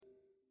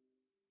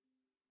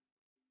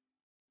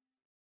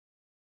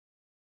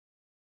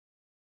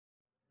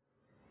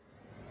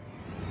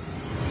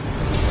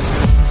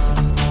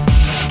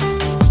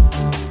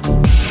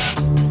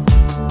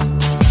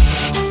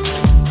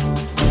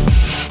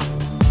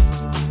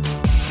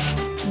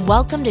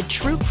Welcome to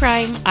True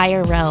Crime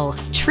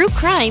IRL, true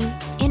crime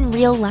in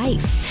real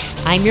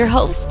life. I'm your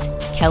host,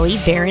 Kelly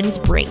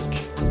Behrens-Brink.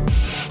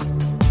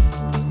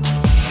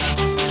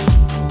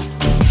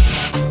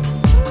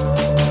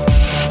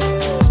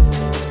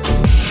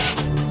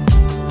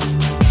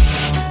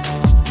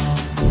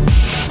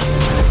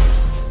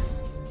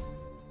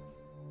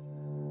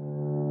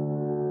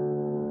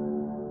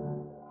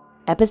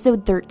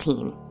 Episode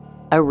 13,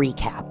 a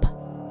recap.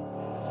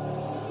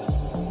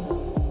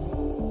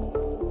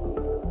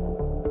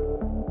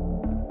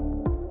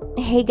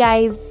 Hey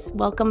guys,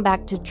 welcome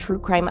back to True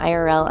Crime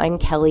IRL. I'm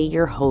Kelly,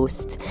 your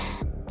host.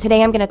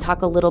 Today I'm going to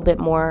talk a little bit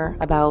more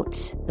about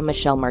the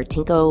Michelle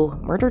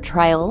Martinko murder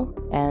trial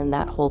and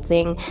that whole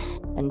thing,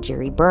 and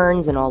Jerry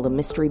Burns and all the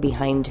mystery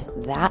behind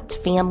that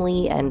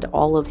family and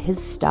all of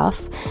his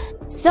stuff.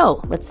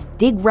 So let's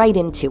dig right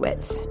into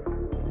it.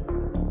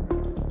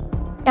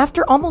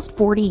 After almost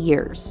 40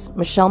 years,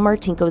 Michelle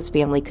Martinko's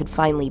family could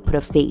finally put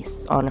a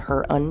face on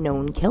her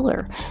unknown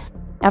killer.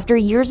 After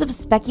years of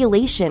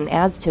speculation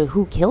as to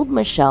who killed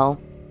Michelle,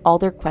 all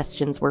their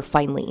questions were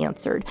finally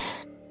answered.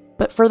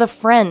 But for the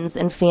friends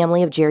and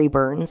family of Jerry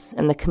Burns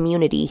and the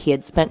community he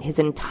had spent his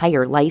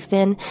entire life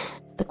in,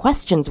 the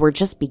questions were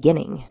just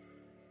beginning.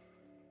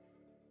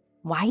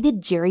 Why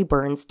did Jerry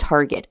Burns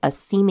target a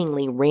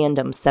seemingly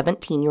random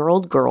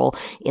 17-year-old girl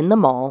in the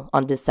mall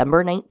on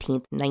December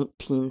 19th,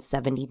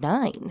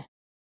 1979?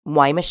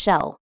 Why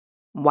Michelle?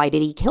 Why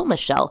did he kill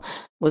Michelle?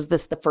 Was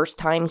this the first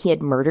time he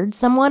had murdered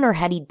someone, or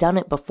had he done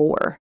it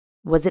before?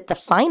 Was it the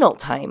final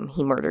time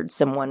he murdered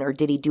someone, or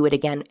did he do it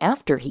again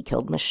after he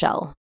killed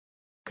Michelle?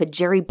 Could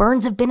Jerry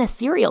Burns have been a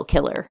serial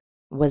killer?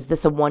 Was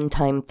this a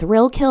one-time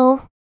thrill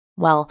kill?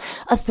 Well,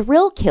 a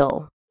thrill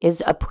kill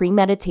is a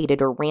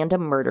premeditated or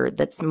random murder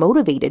that's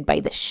motivated by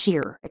the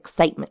sheer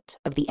excitement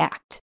of the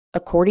act.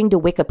 According to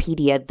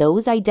Wikipedia,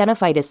 those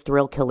identified as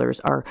thrill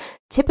killers are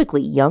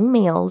typically young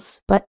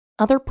males, but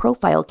other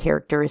profile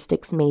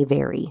characteristics may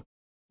vary.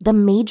 The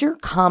major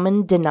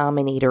common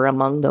denominator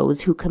among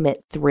those who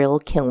commit thrill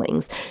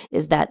killings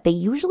is that they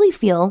usually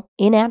feel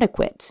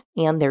inadequate,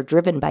 and they're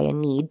driven by a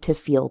need to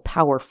feel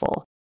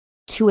powerful.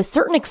 To a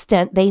certain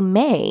extent, they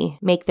may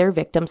make their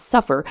victims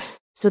suffer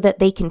so that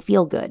they can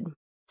feel good.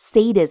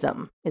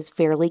 Sadism is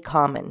fairly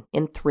common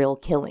in thrill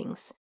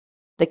killings.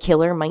 The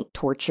killer might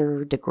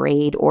torture,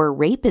 degrade, or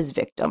rape his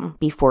victim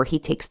before he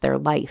takes their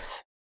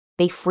life.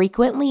 They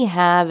frequently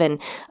have an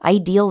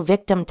ideal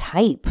victim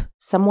type,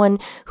 someone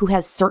who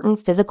has certain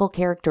physical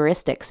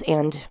characteristics,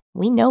 and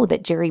we know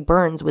that Jerry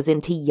Burns was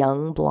into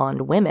young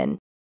blonde women.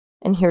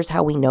 And here's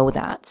how we know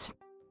that.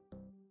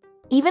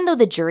 Even though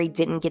the jury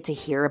didn't get to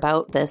hear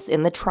about this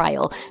in the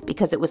trial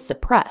because it was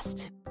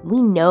suppressed,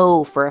 we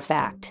know for a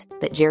fact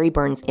that Jerry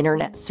Burns'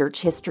 internet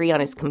search history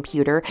on his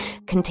computer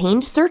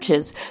contained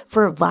searches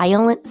for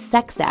violent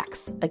sex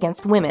acts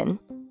against women,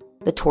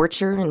 the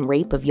torture and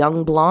rape of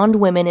young blonde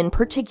women in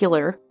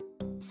particular,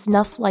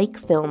 snuff-like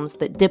films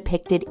that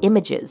depicted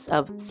images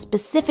of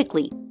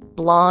specifically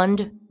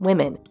blonde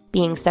women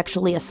being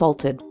sexually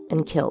assaulted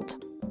and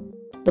killed.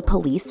 The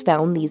police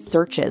found these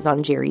searches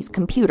on Jerry's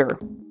computer.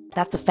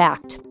 That's a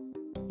fact.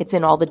 It's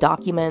in all the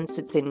documents,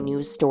 it's in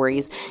news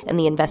stories, and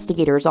the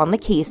investigators on the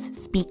case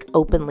speak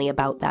openly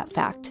about that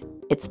fact.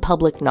 It's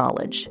public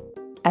knowledge.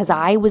 As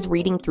I was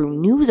reading through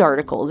news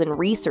articles and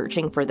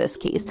researching for this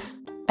case,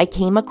 I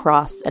came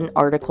across an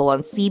article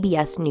on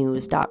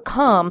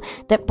CBSNews.com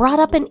that brought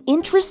up an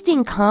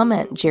interesting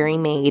comment Jerry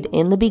made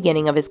in the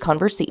beginning of his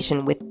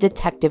conversation with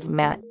Detective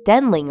Matt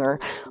Denlinger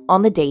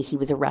on the day he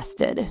was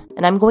arrested.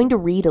 And I'm going to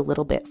read a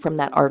little bit from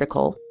that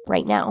article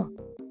right now.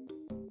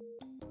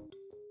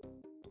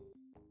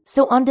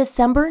 So on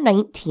December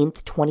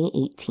 19th,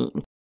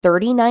 2018,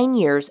 39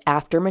 years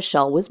after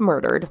Michelle was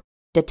murdered,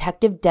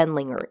 Detective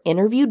Denlinger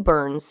interviewed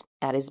Burns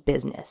at his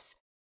business.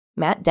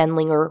 Matt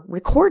Denlinger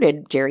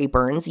recorded Jerry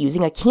Burns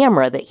using a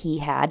camera that he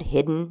had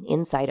hidden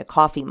inside a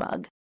coffee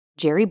mug.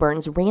 Jerry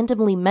Burns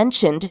randomly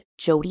mentioned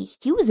Jody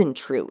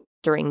Huizentrout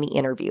during the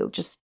interview,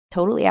 just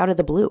totally out of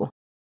the blue.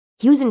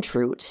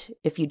 Huizentrout,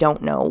 if you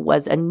don't know,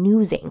 was a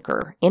news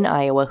anchor in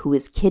Iowa who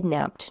was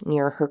kidnapped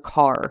near her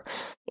car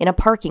in a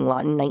parking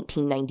lot in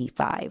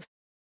 1995.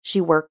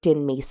 She worked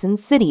in Mason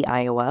City,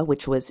 Iowa,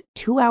 which was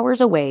 2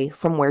 hours away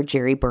from where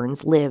Jerry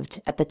Burns lived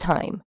at the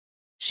time.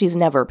 She's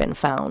never been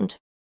found.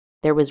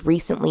 There was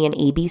recently an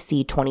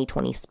ABC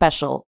 2020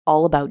 special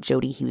all about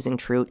Jody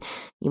Huizentrout.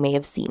 You may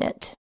have seen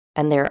it.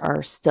 And there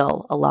are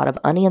still a lot of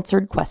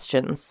unanswered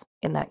questions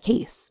in that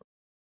case.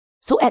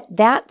 So at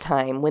that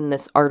time, when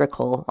this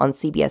article on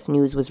CBS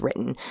News was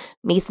written,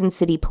 Mason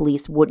City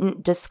Police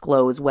wouldn't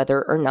disclose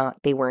whether or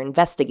not they were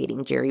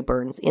investigating Jerry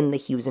Burns in the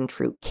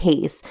Huizentrout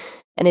case,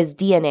 and his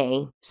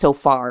DNA, so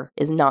far,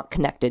 is not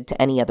connected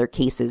to any other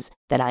cases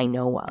that I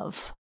know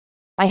of.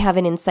 I have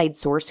an inside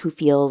source who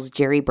feels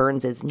Jerry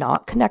Burns is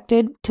not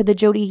connected to the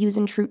Jody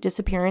Huizentrout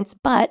disappearance,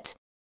 but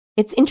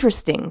it's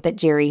interesting that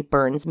Jerry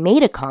Burns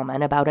made a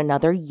comment about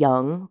another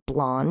young,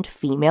 blonde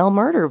female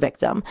murder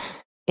victim.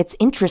 It's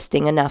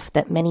interesting enough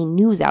that many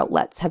news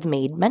outlets have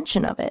made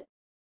mention of it.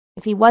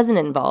 If he wasn't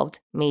involved,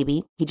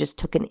 maybe he just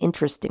took an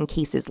interest in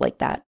cases like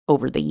that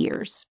over the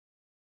years.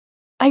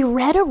 I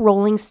read a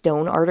Rolling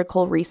Stone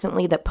article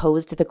recently that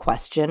posed the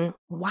question,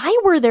 why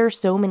were there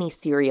so many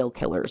serial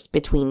killers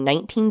between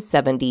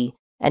 1970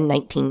 and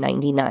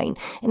 1999?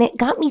 And it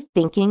got me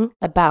thinking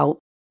about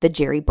the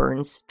Jerry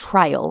Burns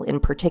trial in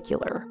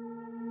particular.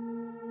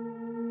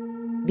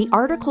 The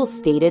article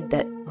stated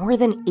that more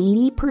than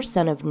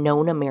 80% of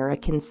known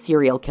American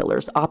serial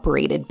killers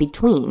operated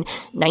between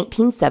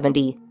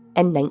 1970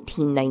 and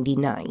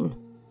 1999.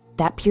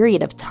 That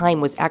period of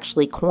time was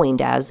actually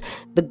coined as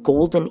the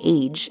golden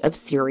age of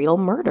serial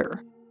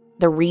murder.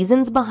 The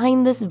reasons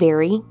behind this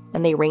vary,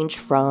 and they range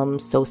from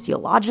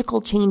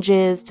sociological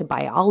changes to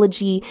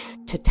biology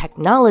to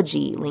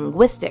technology,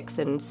 linguistics,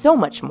 and so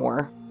much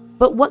more.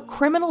 But what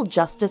criminal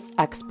justice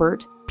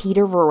expert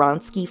Peter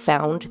Voronsky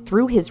found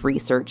through his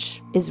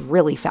research is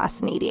really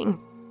fascinating.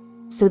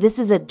 So this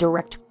is a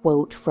direct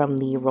quote from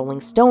the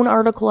Rolling Stone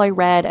article I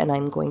read, and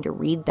I'm going to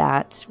read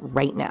that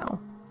right now.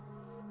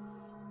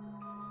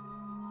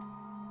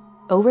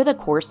 Over the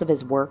course of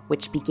his work,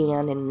 which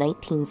began in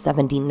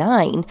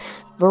 1979,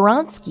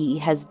 Voronsky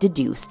has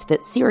deduced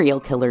that serial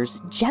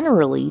killers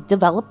generally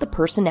develop the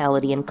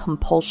personality and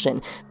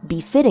compulsion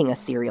befitting a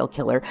serial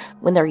killer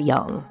when they're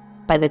young.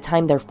 By the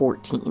time they're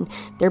 14,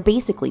 they're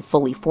basically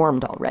fully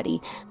formed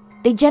already.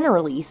 They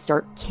generally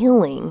start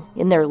killing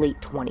in their late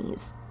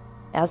 20s.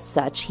 As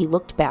such, he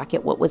looked back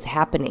at what was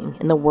happening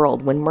in the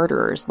world when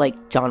murderers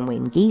like John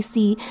Wayne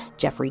Gacy,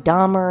 Jeffrey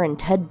Dahmer, and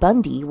Ted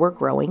Bundy were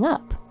growing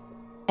up.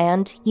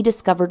 And he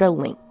discovered a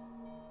link.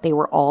 They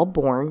were all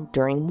born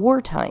during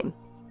wartime.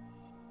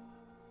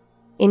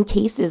 In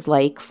cases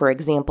like, for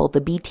example,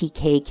 the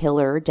BTK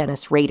killer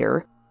Dennis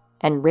Rader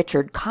and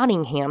Richard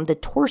Cottingham, the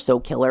torso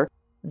killer,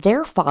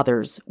 their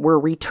fathers were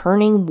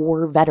returning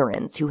war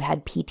veterans who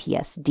had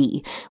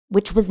PTSD,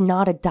 which was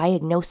not a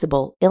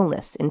diagnosable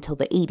illness until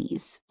the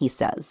 80s, he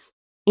says.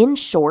 In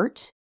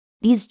short,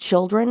 these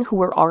children who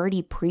were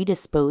already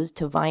predisposed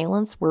to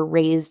violence were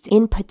raised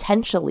in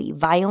potentially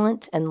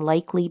violent and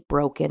likely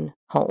broken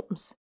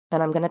homes.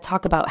 And I'm going to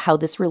talk about how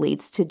this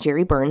relates to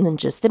Jerry Burns in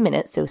just a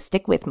minute, so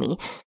stick with me.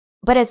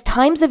 But as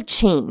times have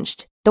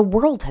changed, the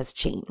world has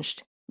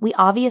changed. We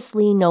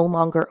obviously no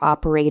longer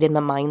operate in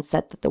the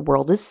mindset that the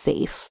world is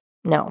safe.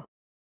 No.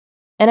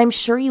 And I'm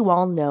sure you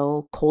all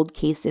know cold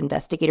case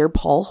investigator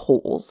Paul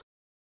Holes.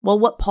 Well,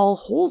 what Paul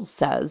Holes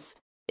says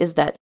is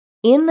that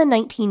in the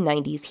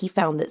 1990s, he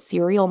found that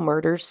serial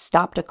murders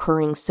stopped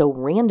occurring so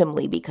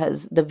randomly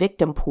because the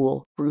victim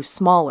pool grew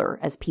smaller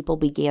as people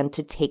began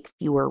to take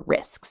fewer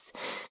risks.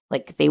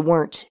 Like they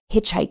weren't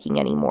hitchhiking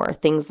anymore,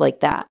 things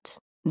like that.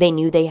 They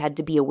knew they had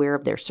to be aware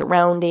of their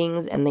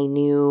surroundings, and they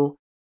knew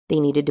they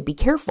needed to be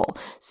careful.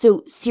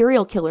 So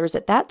serial killers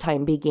at that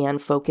time began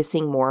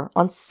focusing more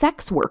on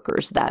sex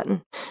workers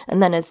then.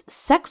 And then as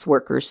sex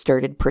workers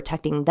started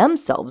protecting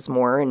themselves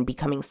more and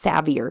becoming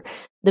savvier,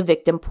 the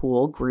victim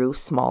pool grew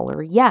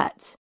smaller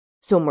yet.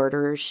 So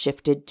murderers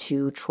shifted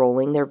to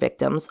trolling their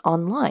victims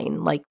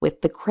online, like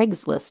with the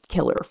Craigslist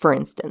killer, for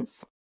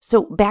instance.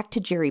 So back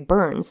to Jerry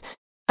Burns.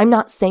 I'm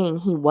not saying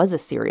he was a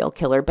serial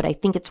killer, but I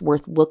think it's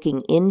worth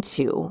looking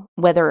into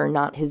whether or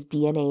not his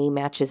DNA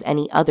matches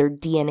any other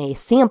DNA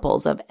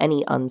samples of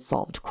any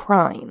unsolved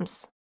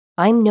crimes.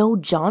 I'm no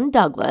John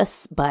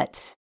Douglas,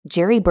 but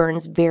Jerry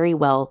Burns very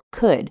well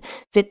could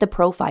fit the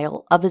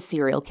profile of a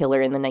serial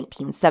killer in the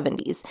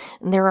 1970s.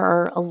 And there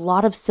are a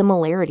lot of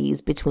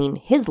similarities between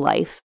his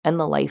life and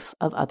the life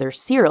of other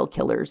serial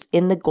killers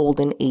in the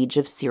golden age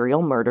of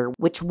serial murder,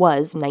 which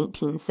was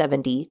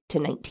 1970 to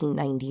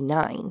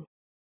 1999.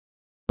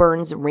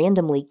 Burns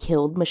randomly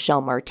killed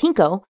Michelle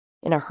Martinko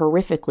in a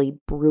horrifically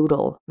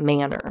brutal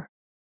manner.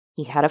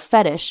 He had a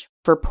fetish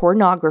for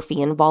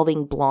pornography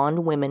involving blonde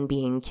women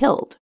being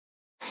killed.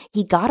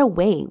 He got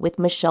away with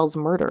Michelle's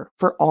murder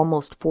for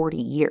almost 40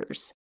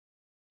 years.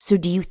 So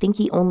do you think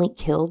he only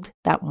killed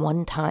that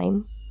one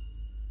time?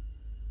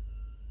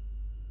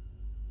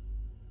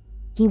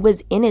 He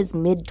was in his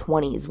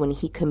mid-20s when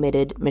he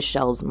committed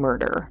Michelle's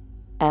murder.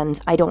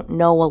 And I don't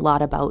know a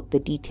lot about the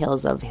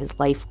details of his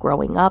life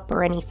growing up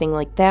or anything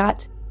like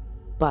that,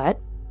 but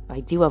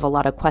I do have a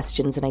lot of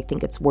questions, and I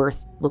think it's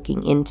worth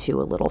looking into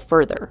a little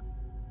further.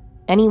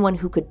 Anyone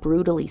who could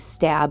brutally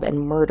stab and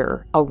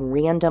murder a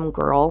random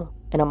girl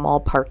in a mall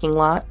parking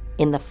lot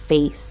in the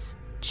face,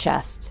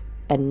 chest,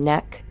 and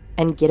neck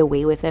and get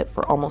away with it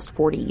for almost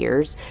 40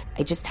 years,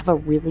 I just have a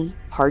really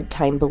hard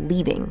time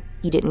believing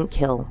he didn't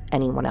kill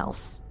anyone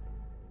else.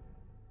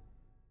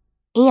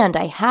 And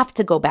I have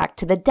to go back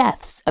to the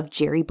deaths of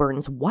Jerry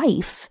Burns'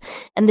 wife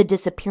and the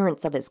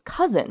disappearance of his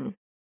cousin.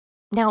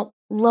 Now,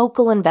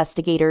 local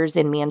investigators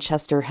in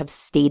Manchester have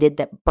stated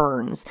that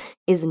Burns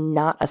is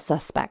not a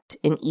suspect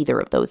in either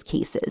of those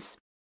cases.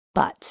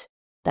 But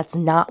that's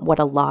not what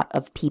a lot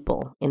of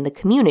people in the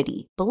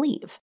community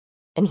believe.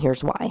 And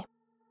here's why.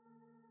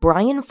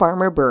 Brian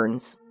Farmer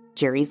Burns,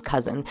 Jerry's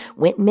cousin,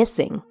 went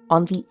missing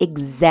on the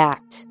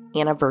exact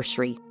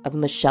anniversary of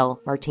Michelle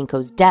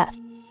Martinko's death.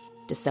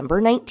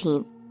 December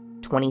 19th,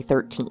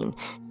 2013,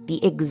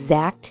 the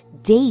exact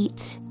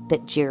date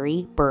that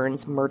Jerry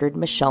Burns murdered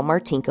Michelle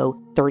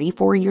Martinko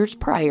 34 years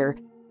prior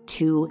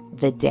to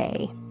the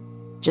day.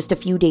 Just a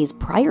few days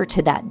prior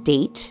to that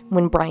date,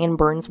 when Brian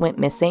Burns went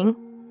missing,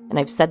 and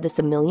I've said this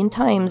a million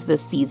times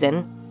this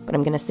season, but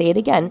I'm going to say it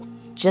again,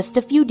 just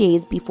a few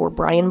days before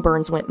Brian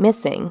Burns went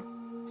missing,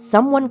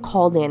 someone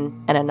called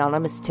in an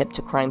anonymous tip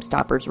to Crime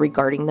Stoppers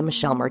regarding the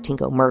Michelle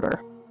Martinko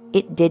murder.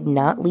 It did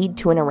not lead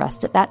to an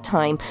arrest at that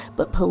time,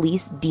 but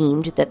police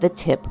deemed that the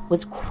tip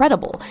was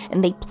credible,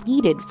 and they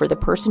pleaded for the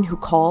person who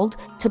called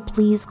to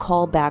please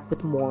call back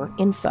with more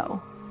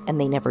info, and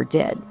they never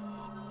did.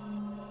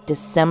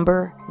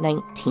 December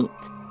 19th.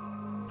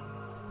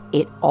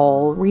 It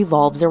all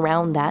revolves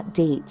around that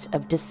date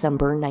of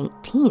December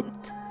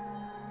 19th.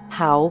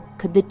 How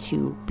could the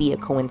two be a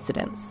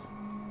coincidence?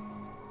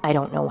 I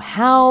don't know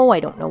how,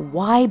 I don't know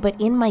why, but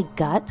in my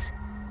gut,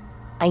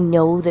 I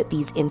know that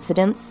these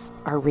incidents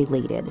are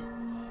related.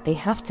 They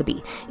have to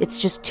be. It's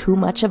just too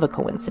much of a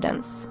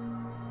coincidence.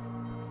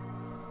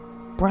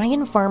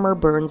 Brian Farmer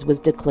Burns was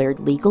declared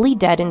legally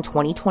dead in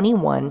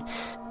 2021,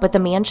 but the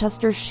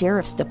Manchester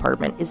Sheriff's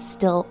Department is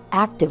still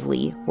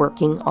actively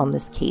working on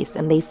this case,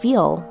 and they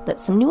feel that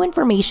some new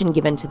information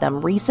given to them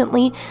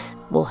recently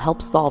will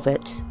help solve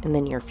it in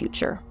the near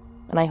future.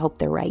 And I hope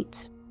they're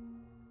right.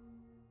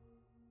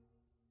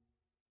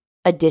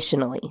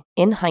 Additionally,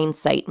 in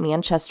hindsight,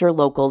 Manchester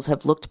locals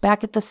have looked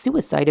back at the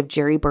suicide of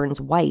Jerry Burns'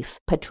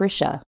 wife,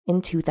 Patricia,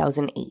 in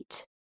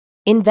 2008.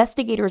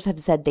 Investigators have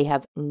said they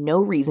have no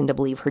reason to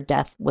believe her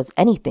death was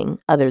anything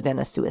other than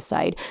a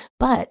suicide,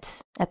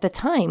 but at the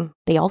time,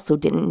 they also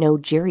didn't know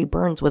Jerry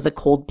Burns was a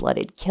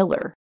cold-blooded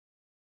killer.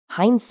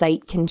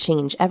 Hindsight can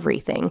change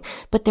everything,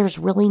 but there's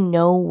really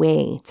no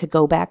way to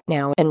go back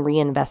now and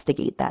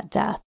reinvestigate that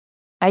death.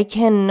 I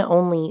can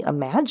only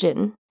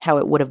imagine how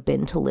it would have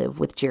been to live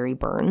with Jerry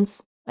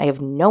Burns. I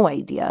have no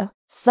idea.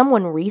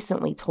 Someone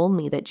recently told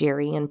me that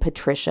Jerry and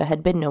Patricia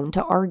had been known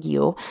to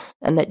argue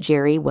and that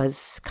Jerry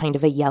was kind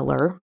of a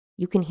yeller.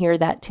 You can hear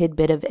that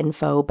tidbit of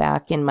info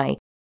back in my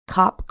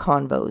Cop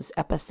Convos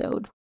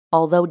episode.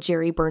 Although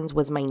Jerry Burns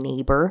was my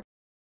neighbor,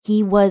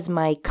 he was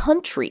my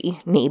country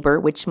neighbor,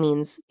 which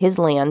means his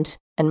land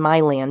and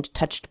my land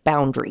touched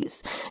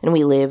boundaries, and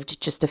we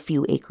lived just a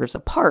few acres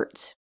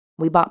apart.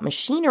 We bought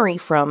machinery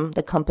from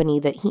the company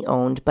that he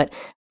owned, but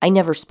I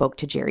never spoke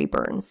to Jerry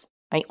Burns.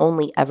 I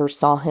only ever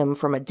saw him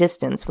from a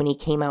distance when he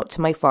came out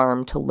to my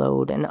farm to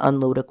load and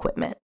unload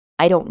equipment.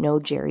 I don't know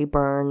Jerry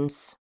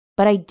Burns,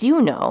 but I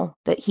do know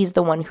that he's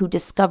the one who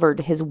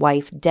discovered his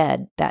wife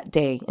dead that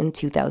day in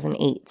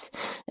 2008.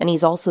 And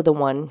he's also the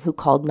one who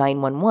called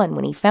 911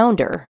 when he found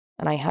her,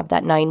 and I have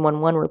that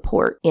 911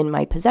 report in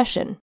my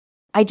possession.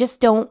 I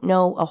just don't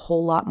know a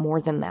whole lot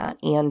more than that,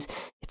 and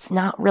it's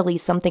not really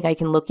something I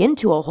can look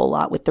into a whole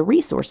lot with the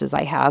resources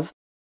I have.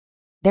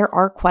 There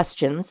are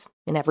questions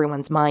in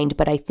everyone's mind,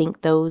 but I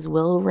think those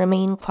will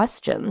remain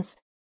questions.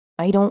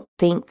 I don't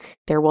think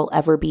there will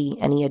ever be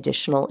any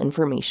additional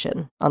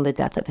information on the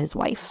death of his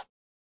wife.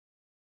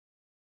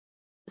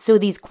 So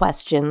these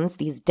questions,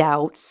 these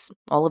doubts,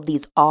 all of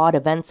these odd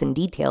events and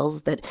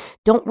details that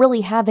don't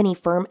really have any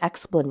firm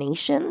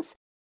explanations,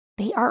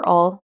 they are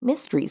all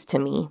mysteries to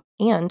me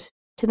and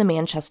to the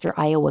Manchester,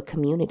 Iowa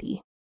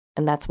community.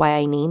 And that's why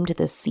I named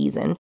this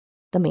season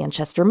The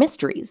Manchester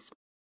Mysteries.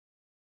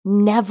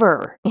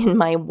 Never in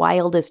my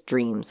wildest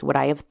dreams would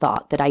I have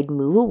thought that I'd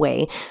move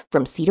away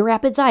from Cedar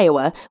Rapids,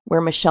 Iowa,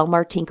 where Michelle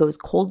Martinko's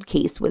cold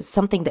case was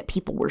something that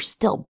people were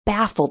still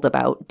baffled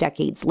about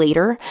decades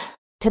later,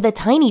 to the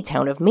tiny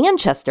town of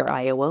Manchester,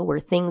 Iowa, where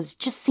things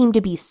just seem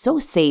to be so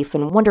safe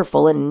and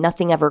wonderful and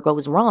nothing ever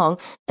goes wrong.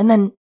 And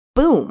then,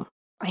 boom,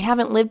 I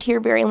haven't lived here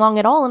very long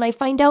at all, and I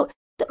find out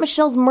that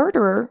Michelle's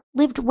murderer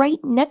lived right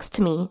next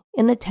to me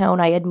in the town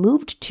I had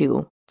moved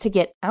to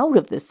get out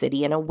of the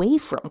city and away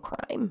from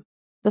crime.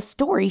 The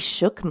story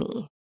shook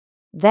me.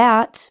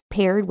 That,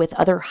 paired with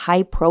other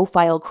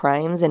high-profile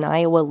crimes in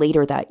Iowa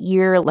later that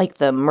year, like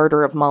the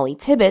murder of Molly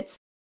Tibbetts,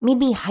 made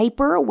me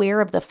hyper-aware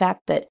of the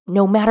fact that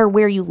no matter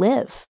where you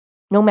live,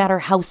 no matter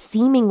how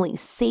seemingly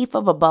safe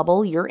of a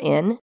bubble you're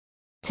in,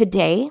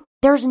 today,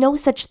 there's no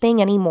such thing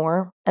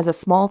anymore as a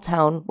small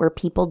town where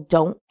people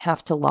don't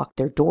have to lock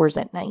their doors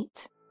at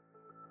night.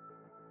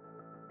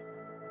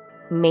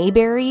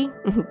 Mayberry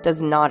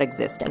does not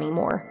exist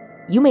anymore.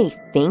 You may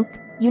think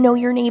you know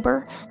your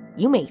neighbor.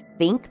 You may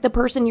think the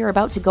person you're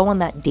about to go on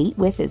that date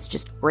with is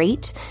just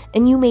great.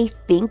 And you may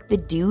think the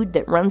dude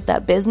that runs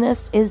that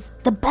business is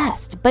the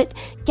best. But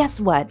guess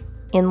what?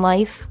 In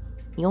life,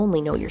 you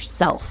only know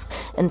yourself.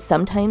 And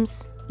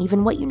sometimes,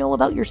 even what you know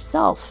about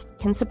yourself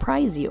can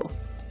surprise you.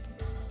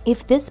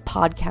 If this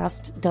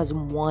podcast does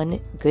one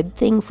good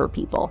thing for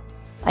people,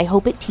 I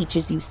hope it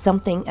teaches you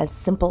something as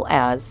simple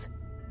as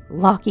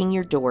locking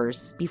your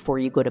doors before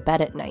you go to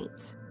bed at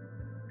night.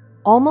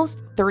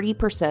 Almost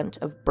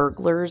 30% of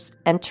burglars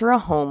enter a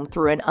home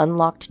through an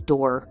unlocked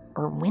door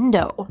or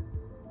window.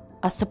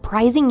 A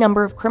surprising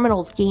number of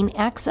criminals gain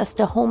access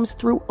to homes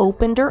through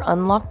opened or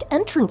unlocked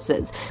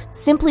entrances,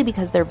 simply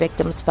because their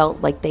victims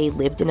felt like they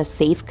lived in a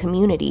safe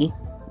community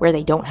where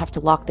they don't have to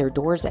lock their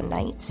doors at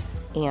night.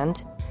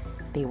 And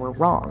they were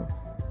wrong.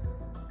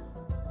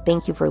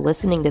 Thank you for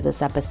listening to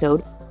this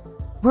episode.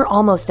 We're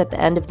almost at the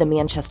end of the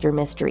Manchester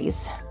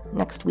Mysteries.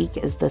 Next week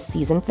is the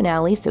season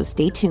finale, so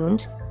stay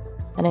tuned.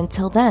 And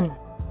until then,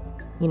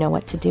 you know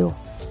what to do.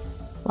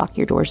 Lock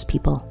your doors,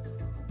 people.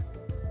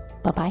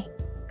 Bye-bye.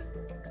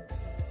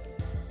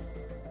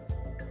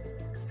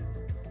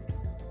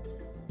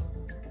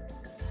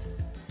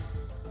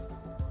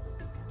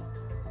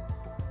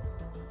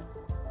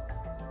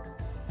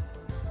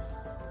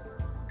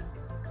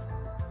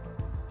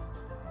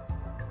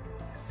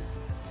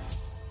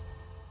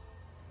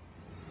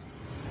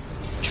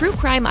 True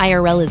Crime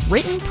IRL is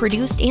written,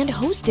 produced, and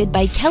hosted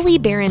by Kelly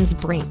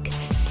Behrens-Brink.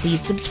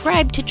 Please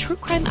subscribe to True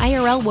Crime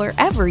IRL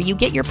wherever you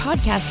get your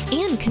podcasts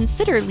and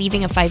consider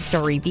leaving a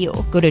 5-star review.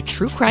 Go to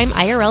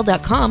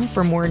truecrimeirl.com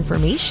for more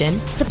information.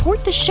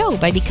 Support the show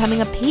by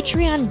becoming a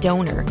Patreon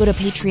donor. Go to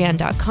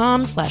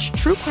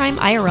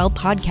patreon.com/truecrimeirl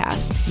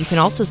podcast. You can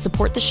also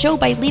support the show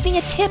by leaving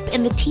a tip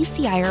in the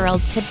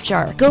TCIRL tip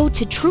jar. Go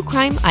to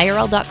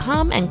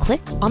truecrimeirl.com and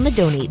click on the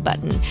donate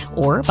button,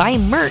 or buy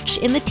merch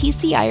in the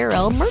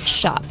TCIRL merch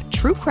shop.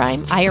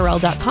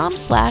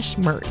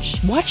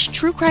 truecrimeirl.com/merch. Watch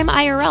True Crime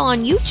IRL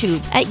on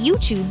YouTube at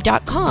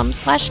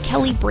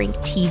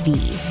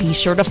youtube.com/KellyBrinkTV. Be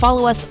sure to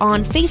follow us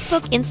on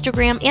Facebook,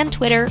 Instagram, and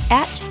Twitter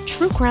at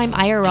True Crime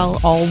IRL,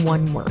 all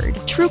one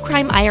word. True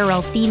Crime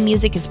IRL theme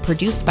music is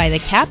produced by The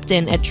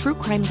Captain at True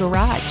Crime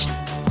Garage.